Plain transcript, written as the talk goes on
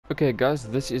Okay guys,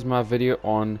 this is my video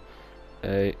on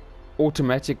a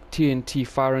automatic TNT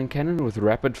firing cannon with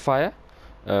rapid fire.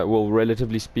 Well,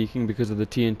 relatively speaking, because of the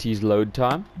TNT's load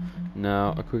time.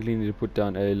 Now I quickly need to put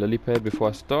down a lily pad before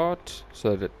I start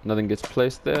so that nothing gets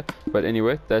placed there. But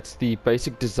anyway, that's the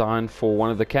basic design for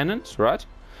one of the cannons, right?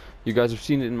 You guys have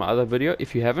seen it in my other video.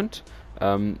 If you haven't,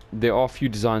 there are a few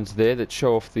designs there that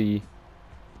show off the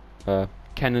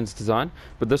cannon's design,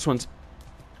 but this one's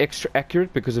extra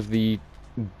accurate because of the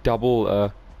double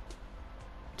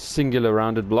singular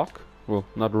rounded block. Well,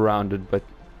 not rounded, but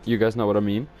you guys know what I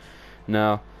mean.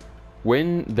 Now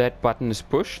when that button is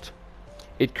pushed,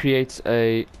 it creates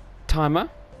a timer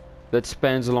that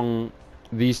spans along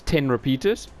these 10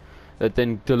 repeaters that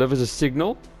then delivers a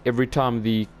signal every time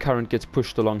the current gets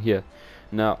pushed along here.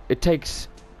 Now it takes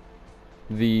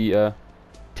the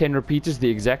 10 repeaters the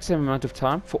exact same amount of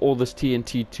time for all this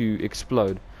TNT to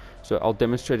explode. So I'll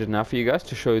demonstrate it now for you guys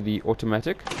to show the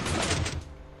automatic.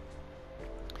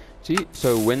 See,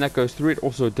 so when that goes through, it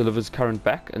also delivers current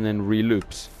back and then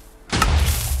re-loops.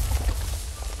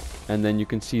 And then you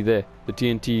can see there, the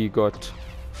TNT got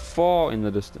far in the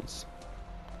distance.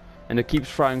 And it keeps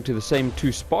firing to the same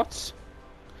two spots,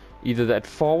 either that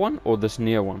far one or this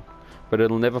near one. But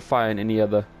it'll never fire in any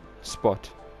other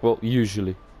spot. Well,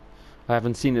 usually. I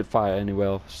haven't seen it fire anywhere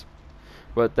else.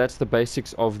 But that's the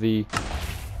basics of the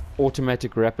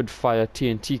automatic rapid fire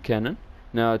TNT cannon.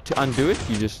 Now to undo it,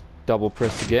 you just double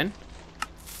press again.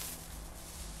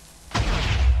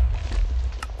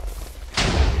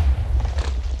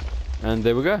 And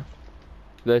there we go.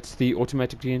 That's the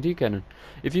automatic TNT cannon.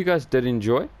 If you guys did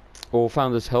enjoy or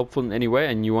found this helpful in any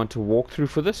way and you want to walk through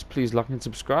for this, please like and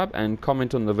subscribe and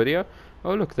comment on the video.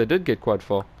 Oh look, they did get quite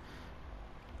far.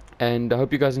 And I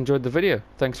hope you guys enjoyed the video.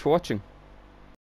 Thanks for watching.